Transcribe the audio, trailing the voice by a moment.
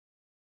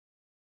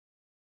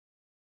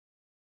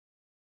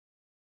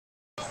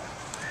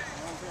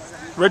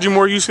Reggie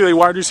Moore, UCLA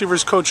wide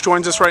receivers coach,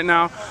 joins us right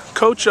now.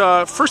 Coach,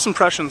 first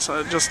impressions,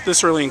 just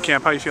this early in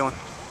camp, how are you feeling?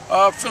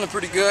 Feeling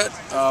pretty good.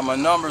 My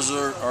numbers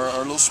are a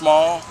little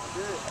small,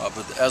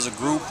 but as a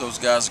group, those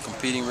guys are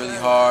competing really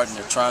hard, and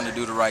they're trying to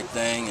do the right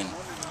thing, and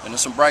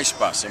there's some bright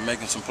spots. They're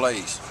making some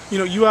plays. You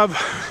know, you have,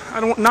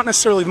 not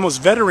necessarily the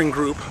most veteran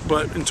group,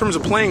 but in terms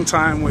of playing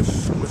time with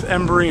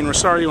Embry and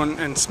Rosario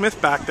and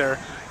Smith back there,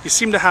 you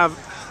seem to have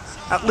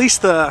at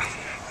least the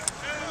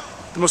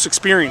most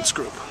experienced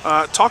group.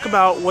 Talk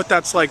about what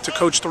that's like to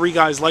coach three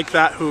guys like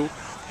that who,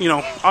 you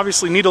know,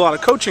 obviously need a lot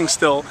of coaching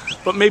still,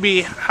 but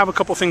maybe have a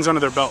couple things under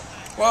their belt.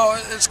 Well,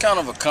 it's kind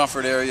of a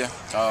comfort area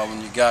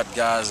when you got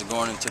guys that are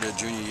going into their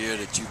junior year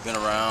that you've been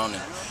around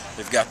and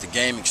they've got the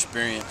game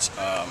experience,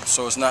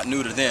 so it's not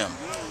new to them.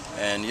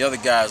 And the other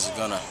guys are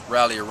going to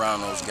rally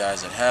around those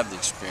guys that have the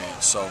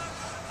experience. So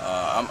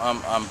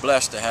I'm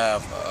blessed to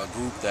have a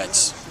group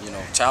that's, you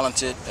know,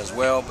 talented as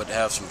well, but to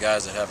have some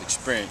guys that have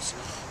experience.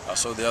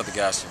 So the other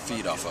guys can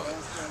feed off of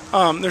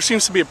it. There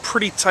seems to be a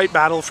pretty tight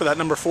battle for that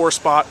number 4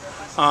 spot.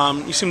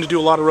 You seem to do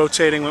a lot of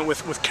rotating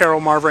with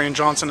Carroll, Marvray, and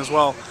Johnson as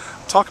well.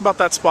 Talk about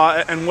that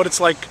spot and what it's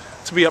like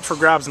to be up for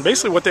grabs and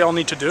basically what they all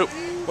need to do.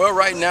 Well,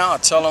 right now I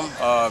tell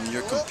them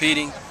you're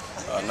competing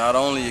not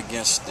only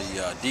against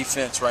the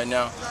defense right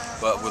now,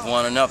 but with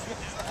one another.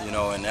 You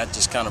know, and that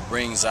just kind of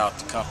brings out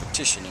the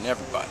competition in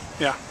everybody.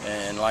 Yeah.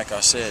 And like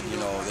I said, you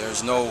know,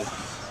 there's no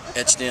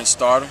etched-in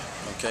starter.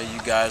 Okay,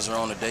 you guys are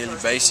on a daily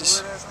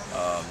basis.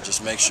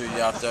 Just make sure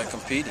you're out there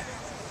competing.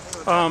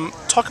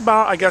 Talk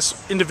about, I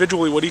guess,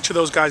 individually what each of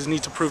those guys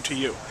need to prove to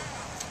you.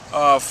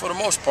 For the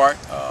most part,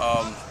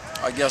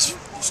 I guess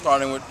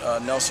starting with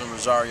Nelson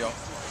Rosario,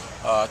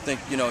 I think,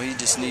 you know, he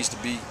just needs to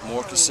be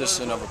more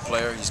consistent of a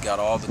player. He's got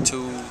all the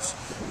tools.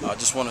 I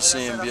just want to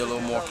see him be a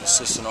little more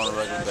consistent on a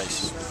regular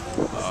basis.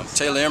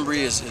 Taylor Embry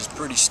is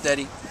pretty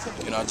steady.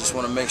 You know, I just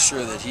want to make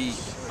sure that he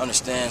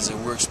understands that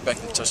we're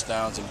expecting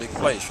touchdowns and big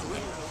plays from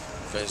him.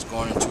 Okay, he's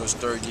going into his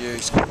 3rd year.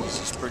 He's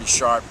pretty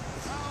sharp,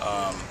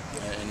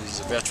 and he's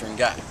a veteran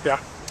guy. Yeah.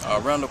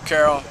 Randall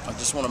Carroll, I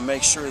just want to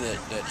make sure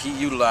that he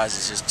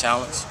utilizes his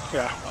talents,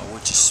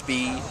 which is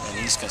speed, and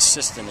he's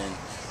consistent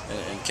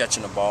in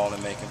catching the ball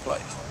and making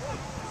plays.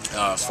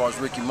 As far as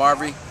Ricky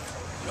Marvray,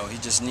 you know, he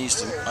just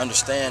needs to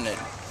understand that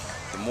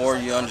the more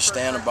you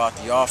understand about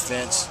the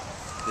offense,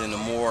 then the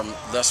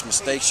less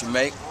mistakes you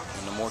make,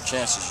 and the more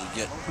chances you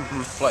get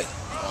to play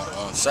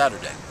on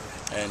Saturday.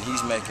 And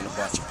he's making a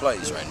bunch of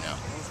plays right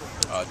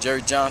now.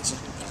 Jerry Johnson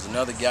is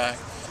another guy.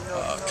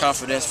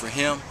 Confidence for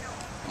him.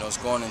 You know, he's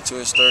going into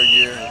his 3rd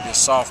year. He'll be a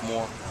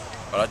sophomore.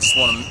 But I just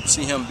want to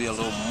see him be a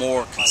little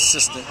more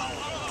consistent,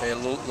 okay, a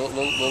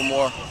little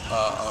more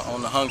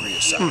on the hungrier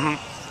side.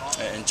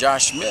 And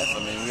Josh Smith, I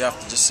mean, we have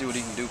to just see what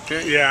he can do,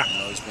 period. Yeah. You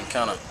know, he's been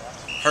kind of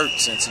hurt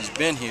since he's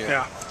been here.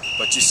 Yeah.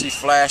 But you see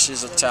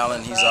flashes of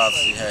talent. He's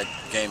obviously had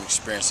game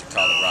experience at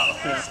Colorado.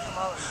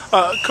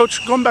 Yeah.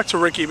 Coach, going back to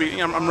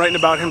Ricky, I'm writing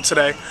about him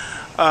today.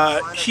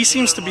 He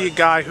seems to be a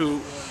guy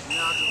who,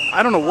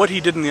 I don't know what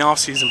he did in the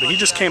offseason, but he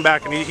just came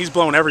back and he's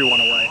blowing everyone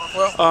away.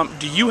 Well,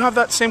 do you have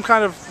that same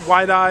kind of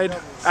wide-eyed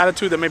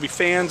attitude that maybe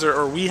fans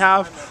or we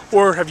have?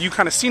 Or have you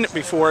kind of seen it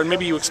before and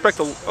maybe you expect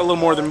a little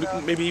more than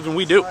maybe even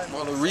we do?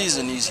 Well, the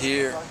reason he's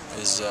here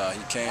is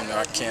he came to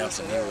our camps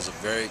and he was a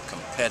very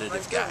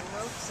competitive guy.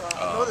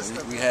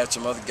 We had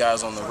some other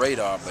guys on the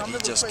radar, but he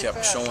just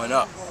kept showing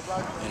up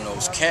in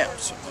those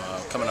camps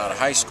coming out of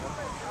high school.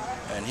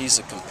 And he's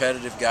a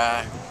competitive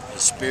guy.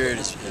 His spirit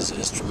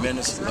is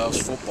tremendous. He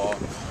loves football.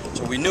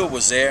 So we knew it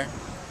was there.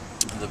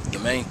 The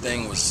main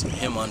thing was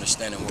him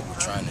understanding what we're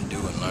trying to do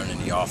and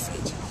learning the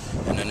offense.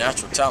 And the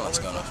natural talent's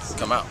going to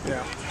come out.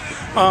 Yeah.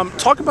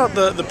 Talk about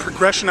the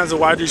progression as a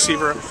wide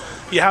receiver.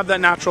 You have that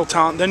natural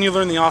talent, then you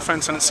learn the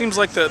offense, and it seems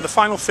like the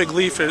final fig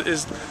leaf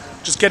is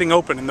just getting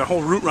open and the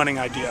whole route running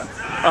idea.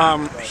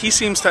 He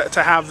seems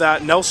to have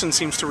that. Nelson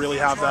seems to really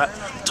have that.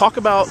 Talk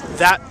about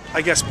that,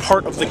 I guess,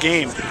 part of the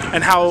game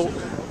and how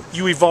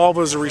you evolve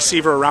as a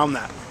receiver around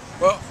that.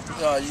 Well,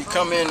 you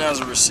come in as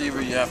a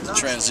receiver, you have to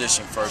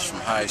transition first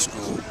from high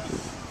school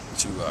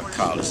to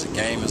college. The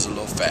game is a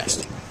little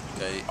faster.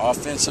 Okay,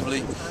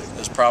 offensively,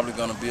 there's probably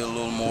going to be a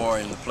little more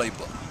in the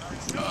playbook.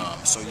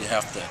 So you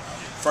have to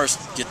first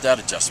get that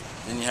adjustment.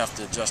 Then you have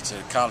to adjust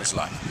to college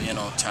life, being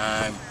on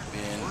time,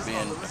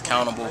 being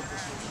accountable,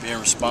 being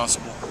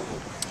responsible.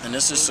 And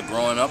this is a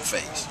growing up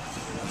phase.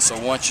 And so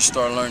once you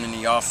start learning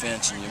the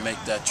offense and you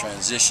make that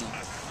transition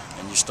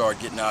and you start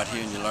getting out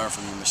here and you learn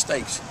from your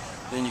mistakes,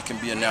 then you can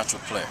be a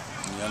natural player.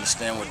 And you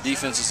understand what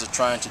defenses are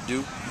trying to do,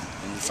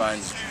 and you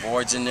find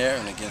voids in there,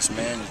 and against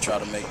man, you try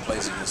to make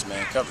plays against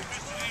man coverage.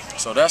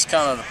 So that's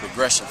kind of the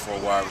progression for a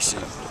wide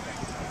receiver.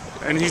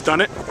 And he's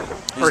done it?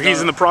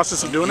 He's in the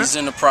process of doing it? He's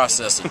in the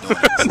process of doing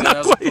it. He still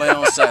has a play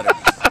on Saturday.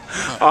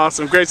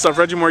 Awesome. Great stuff.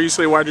 Reggie Moore,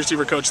 UCLA wide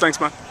receiver coach. Thanks,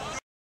 man.